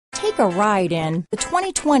Take a ride in the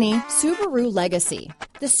 2020 Subaru Legacy.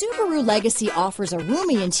 The Subaru Legacy offers a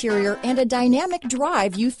roomy interior and a dynamic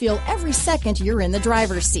drive you feel every second you're in the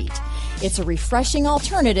driver's seat. It's a refreshing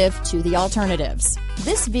alternative to the alternatives.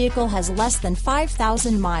 This vehicle has less than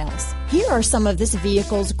 5,000 miles. Here are some of this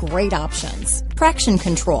vehicle's great options: traction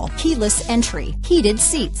control, keyless entry, heated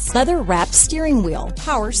seats, leather-wrapped steering wheel,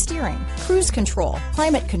 power steering, cruise control,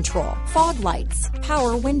 climate control, fog lights,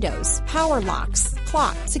 power windows, power locks,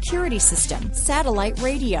 clock, security system, satellite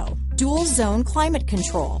radio, dual zone climate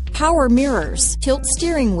control, power mirrors, tilt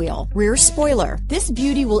steering wheel, rear spoiler. This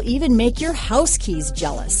beauty will even make your house keys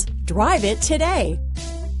jealous. Drive it today.